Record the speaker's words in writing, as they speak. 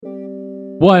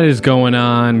What is going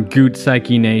on, Goot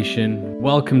Psyche Nation?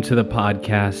 Welcome to the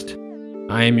podcast.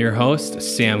 I am your host,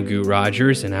 Sam Goot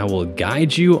Rogers, and I will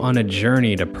guide you on a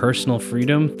journey to personal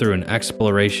freedom through an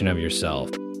exploration of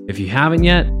yourself. If you haven't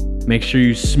yet, make sure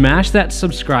you smash that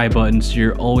subscribe button so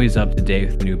you're always up to date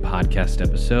with new podcast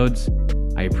episodes.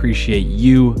 I appreciate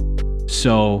you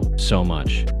so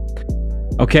much.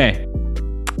 Okay,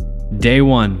 day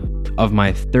one of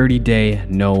my 30-day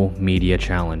no media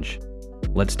challenge.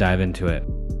 Let's dive into it.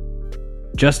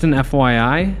 Just an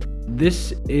FYI,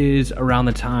 this is around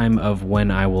the time of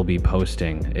when I will be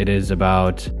posting. It is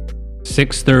about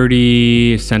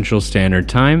 6:30 Central Standard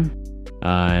Time,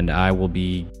 and I will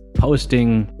be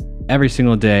posting every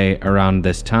single day around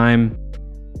this time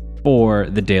for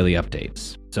the daily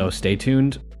updates. So stay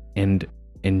tuned and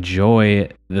enjoy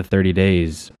the 30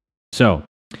 days. So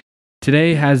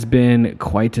today has been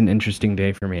quite an interesting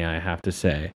day for me, I have to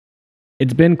say.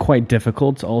 It's been quite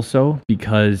difficult also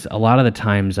because a lot of the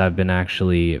times I've been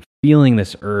actually feeling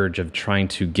this urge of trying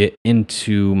to get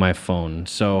into my phone.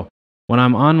 So when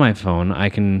I'm on my phone, I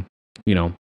can,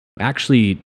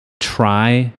 actually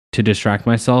try to distract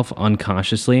myself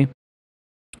unconsciously.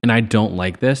 And I don't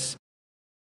like this.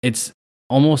 It's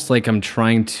almost like I'm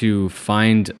trying to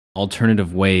find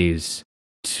alternative ways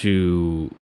to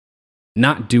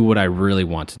not do what I really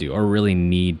want to do or really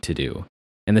need to do.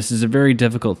 And this is a very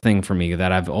difficult thing for me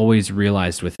that I've always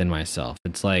realized within myself.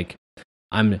 It's like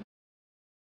I'm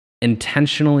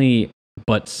intentionally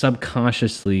but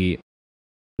subconsciously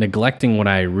neglecting what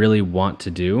I really want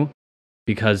to do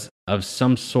because of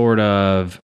some sort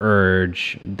of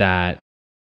urge that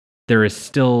there is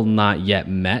still not yet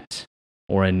met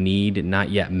or a need not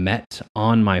yet met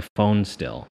on my phone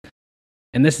still.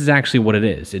 And this is actually what it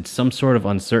is. It's some sort of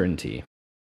uncertainty.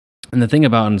 And the thing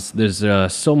about there's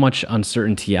so much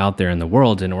uncertainty out there in the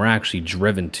world, and we're actually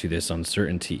driven to this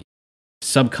uncertainty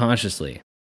subconsciously.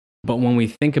 But when we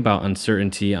think about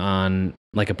uncertainty on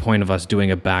like a point of us doing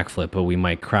a backflip, but we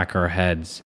might crack our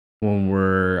heads when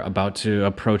we're about to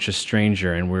approach a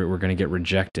stranger and we're going to get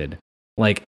rejected.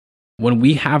 Like when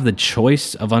we have the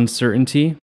choice of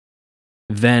uncertainty,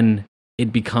 then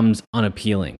it becomes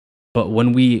unappealing. But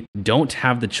when we don't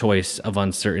have the choice of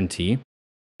uncertainty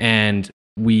and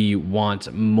we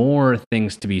want more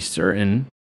things to be certain,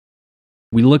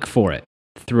 we look for it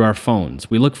through our phones.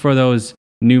 We look for those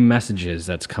new messages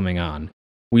that's coming on.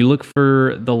 We look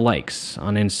for the likes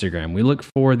on Instagram. We look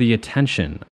for the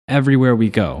attention everywhere we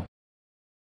go.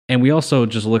 And we also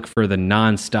just look for the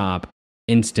nonstop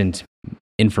instant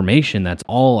information that's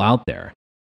all out there.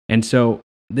 And so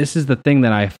this is the thing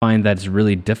that I find that's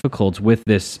really difficult with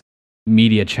this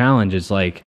media challenge is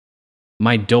like,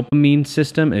 my dopamine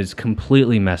system is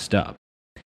completely messed up.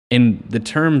 In the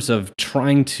terms of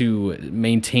trying to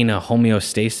maintain a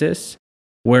homeostasis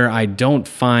where I don't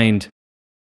find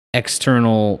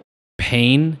external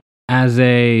pain as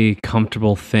a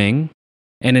comfortable thing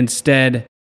and instead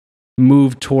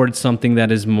move towards something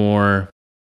that is more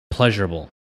pleasurable.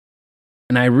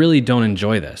 And I really don't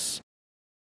enjoy this.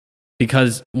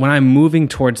 Because when I'm moving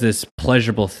towards this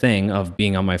pleasurable thing of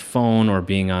being on my phone or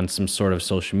being on some sort of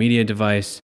social media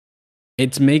device,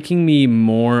 it's making me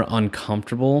more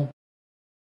uncomfortable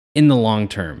in the long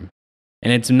term.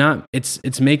 And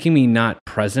it's making me not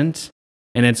present,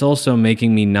 and it's also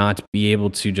making me not be able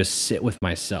to just sit with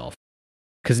myself.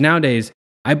 Because nowadays,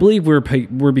 I believe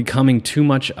we're becoming too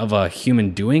much of a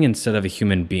human doing instead of a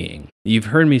human being. You've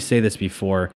heard me say this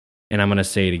before, and I'm going to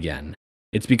say it again.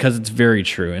 It's because it's very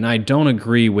true. And I don't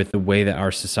agree with the way that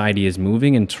our society is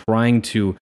moving and trying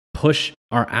to push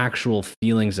our actual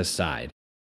feelings aside,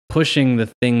 pushing the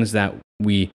things that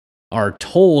we are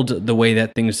told the way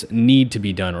that things need to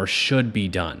be done or should be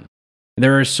done.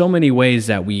 There are so many ways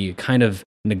that we kind of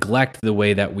neglect the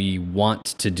way that we want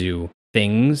to do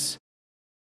things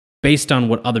based on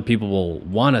what other people will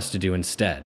want us to do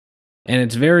instead. And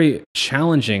it's very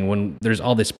challenging when there's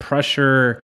all this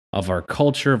pressure of our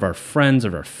culture, of our friends,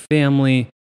 of our family.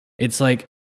 It's like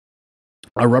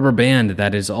a rubber band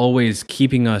that is always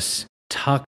keeping us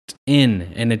tucked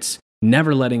in, and it's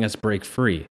never letting us break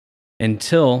free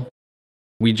until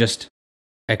we just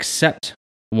accept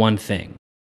one thing: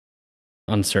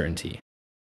 uncertainty.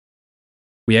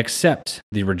 We accept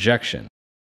the rejection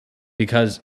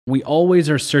because we always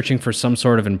are searching for some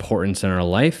sort of importance in our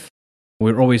life.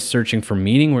 We're always searching for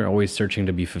meaning. We're always searching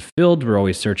to be fulfilled. We're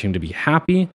always searching to be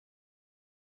happy.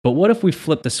 But what if we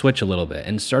flipped the switch a little bit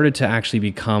and started to actually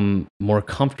become more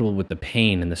comfortable with the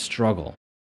pain and the struggle?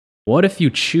 What if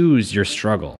you choose your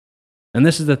struggle? And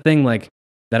this is the thing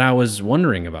that I was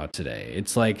wondering about today.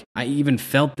 It's like I even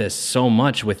felt this so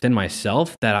much within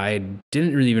myself that I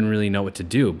didn't even really know what to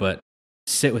do. But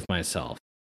sit with myself.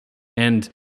 And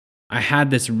I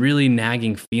had this really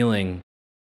nagging feeling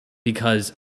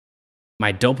because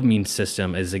my dopamine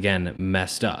system is, again,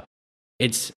 messed up.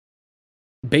 It's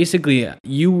basically,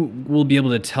 you will be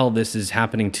able to tell this is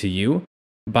happening to you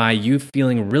by you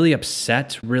feeling really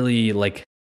upset, really like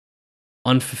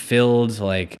unfulfilled,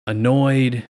 like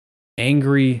annoyed,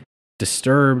 angry,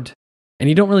 disturbed, and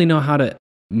you don't really know how to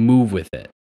move with it.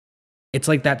 It's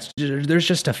like there's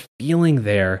just a feeling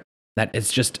there that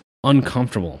is just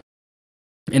uncomfortable.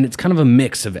 And it's kind of a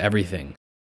mix of everything.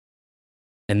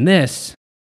 And this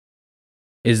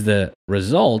is the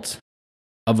result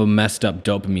of a messed up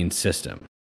dopamine system.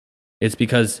 It's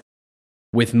because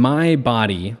with my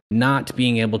body not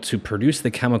being able to produce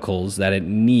the chemicals that it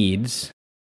needs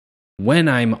when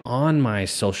I'm on my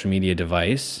social media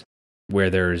device, where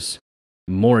there's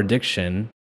more addiction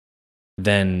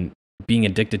than being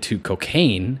addicted to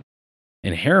cocaine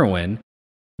and heroin,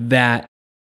 that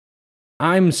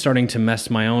I'm starting to mess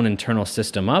my own internal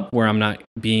system up where I'm not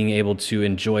being able to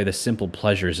enjoy the simple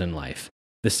pleasures in life,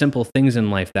 the simple things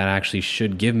in life that actually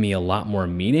should give me a lot more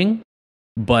meaning,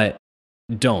 but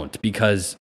don't,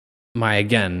 because my,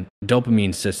 again,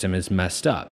 dopamine system is messed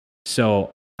up. So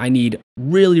I need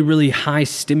really, really high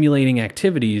stimulating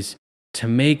activities to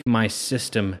make my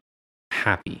system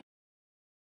happy.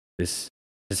 This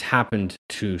has happened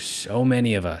to so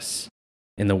many of us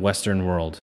in the Western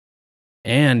world.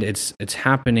 And it's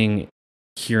happening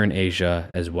here in Asia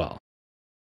as well.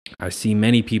 I see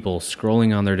many people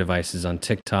scrolling on their devices on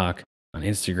TikTok, on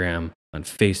Instagram, on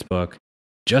Facebook,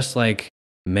 just like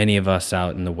many of us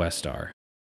out in the West are.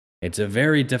 It's a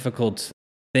very difficult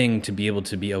thing to be able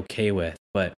to be okay with,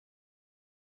 but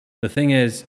the thing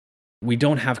is, we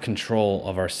don't have control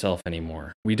of ourselves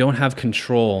anymore. We don't have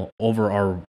control over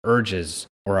our urges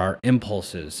or our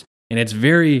impulses. And it's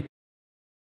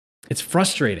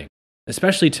frustrating,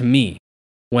 especially to me,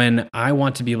 when I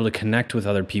want to be able to connect with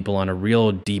other people on a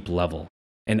real deep level.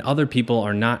 And other people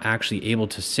are not actually able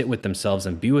to sit with themselves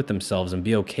and be with themselves and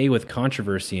be okay with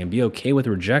controversy and be okay with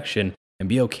rejection and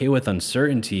be okay with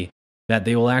uncertainty, that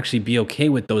they will actually be okay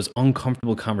with those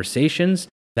uncomfortable conversations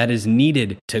that is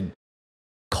needed to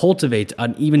cultivate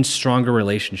an even stronger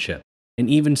relationship, an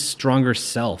even stronger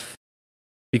self.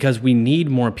 Because we need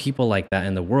more people like that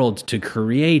in the world to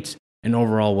create an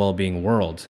overall well-being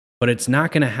world. But it's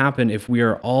not going to happen if we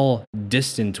are all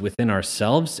distant within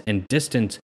ourselves and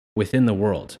distant within the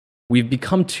world. We've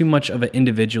become too much of an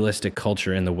individualistic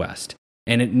culture in the West,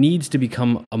 and it needs to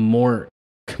become a more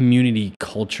community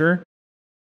culture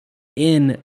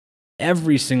in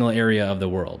every single area of the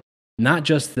world, not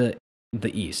just the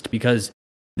East, because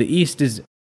the East is,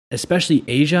 especially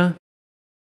Asia,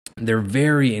 they're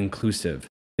very inclusive.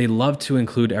 They love to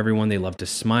include everyone. They love to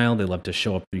smile. They love to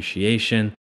show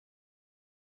appreciation.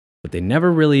 But they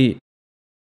never really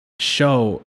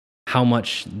show how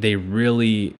much they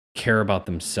really care about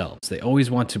themselves. They always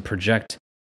want to project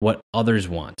what others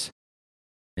want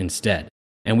instead.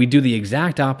 And we do the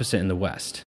exact opposite in the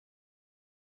West.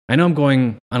 I know I'm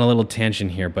going on a little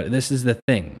tangent here, but this is the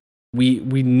thing. We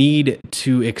need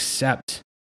to accept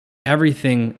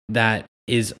everything that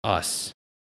is us.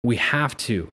 We have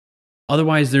to.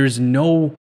 Otherwise, there's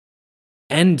no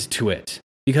end to it.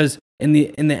 Because in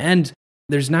the end,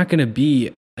 there's not going to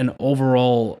be an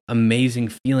overall amazing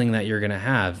feeling that you're going to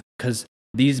have, because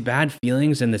these bad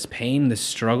feelings and this pain, this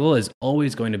struggle is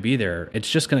always going to be there. It's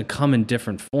just going to come in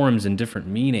different forms and different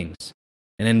meanings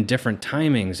and in different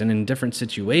timings and in different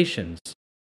situations.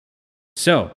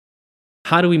 So,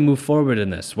 how do we move forward in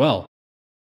this? Well,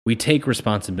 we take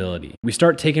responsibility. We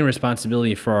start taking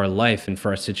responsibility for our life and for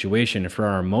our situation and for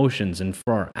our emotions and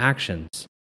for our actions.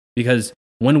 Because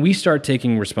when we start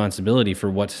taking responsibility for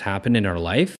what's happened in our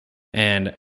life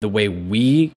and the way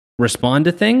we respond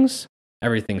to things,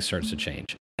 everything starts to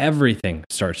change. Everything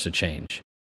starts to change.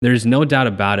 There's no doubt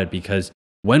about it, because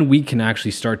when we can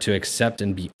actually start to accept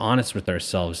and be honest with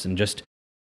ourselves and just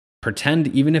pretend,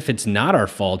 even if it's not our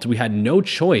fault, we had no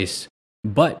choice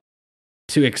but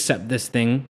to accept this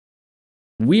thing,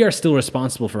 we are still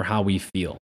responsible for how we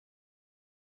feel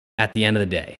at the end of the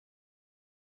day.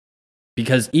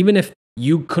 Because even if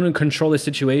you couldn't control the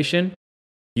situation,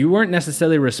 you weren't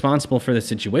necessarily responsible for the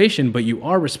situation, but you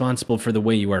are responsible for the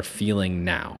way you are feeling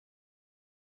now.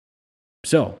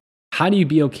 So, how do you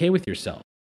be okay with yourself?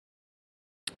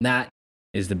 That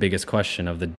is the biggest question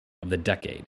of the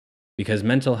decade. Because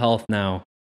mental health now,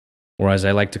 or as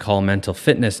I like to call mental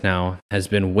fitness now, has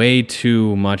been way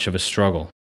too much of a struggle.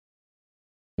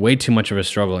 Way too much of a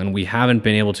struggle, and we haven't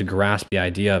been able to grasp the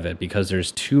idea of it because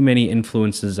there's too many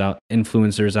influencers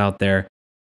out there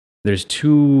There's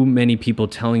too many people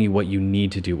telling you what you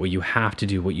need to do, what you have to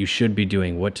do, what you should be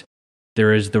doing, what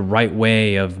there is the right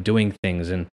way of doing things.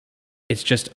 And it's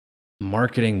just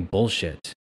marketing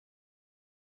bullshit.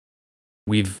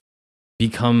 We've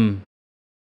become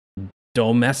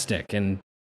domestic and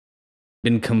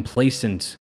been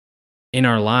complacent in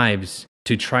our lives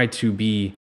to try to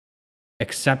be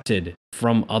accepted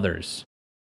from others.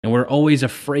 And we're always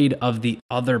afraid of the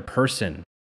other person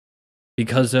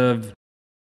because of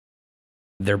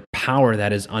their power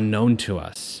that is unknown to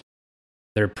us,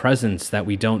 their presence that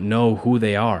we don't know who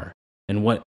they are and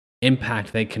what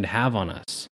impact they can have on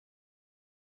us.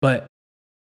 But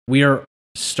we are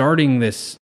starting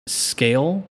this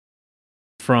scale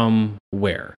from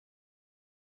where?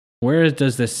 Where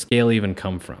does this scale even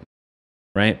come from,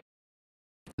 right?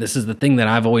 This is the thing that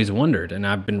I've always wondered, and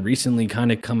I've been recently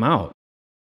kind of come out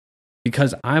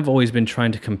because I've always been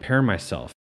trying to compare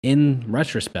myself in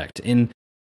retrospect, in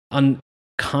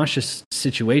unconscious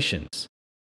situations,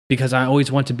 because I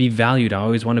always want to be valued. I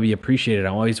always want to be appreciated. I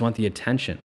always want the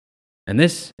attention. And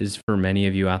this is for many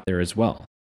of you out there as well.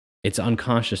 It's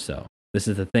unconscious though. This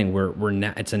is the thing.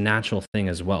 It's a natural thing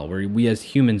as well. We as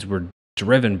humans, we're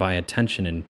driven by attention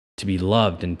and to be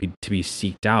loved and to be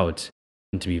seeked out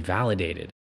and to be validated.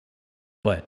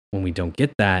 But when we don't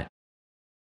get that,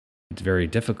 it's very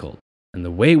difficult. And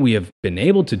the way we have been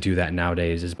able to do that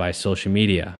nowadays is by social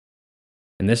media.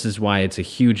 And this is why it's a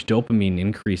huge dopamine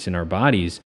increase in our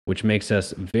bodies, which makes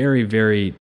us very,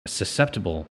 very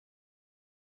susceptible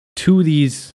to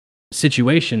these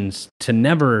situations to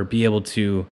never be able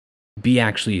to be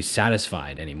actually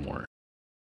satisfied anymore.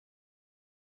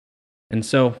 And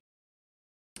so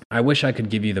I wish I could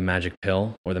give you the magic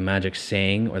pill or the magic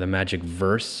saying or the magic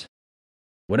verse,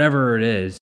 whatever it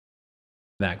is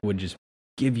that would just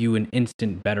give you an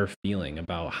instant better feeling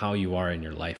about how you are in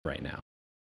your life right now.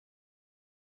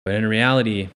 But in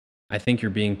reality, I think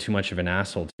you're being too much of an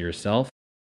asshole to yourself,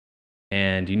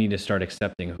 and you need to start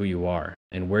accepting who you are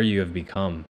and where you have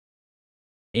become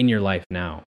in your life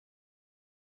now.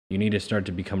 You need to start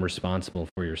to become responsible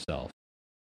for yourself,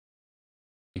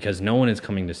 because no one is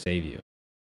coming to save you.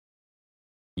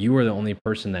 You are the only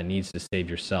person that needs to save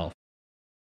yourself.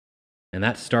 And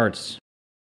that starts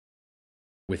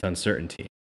with uncertainty.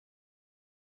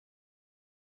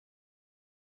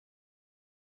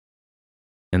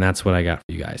 And that's what I got for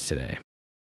you guys today.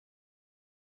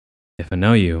 If I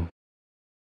know you,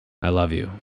 I love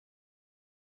you.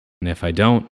 And if I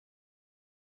don't,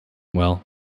 well,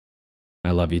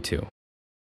 I love you too.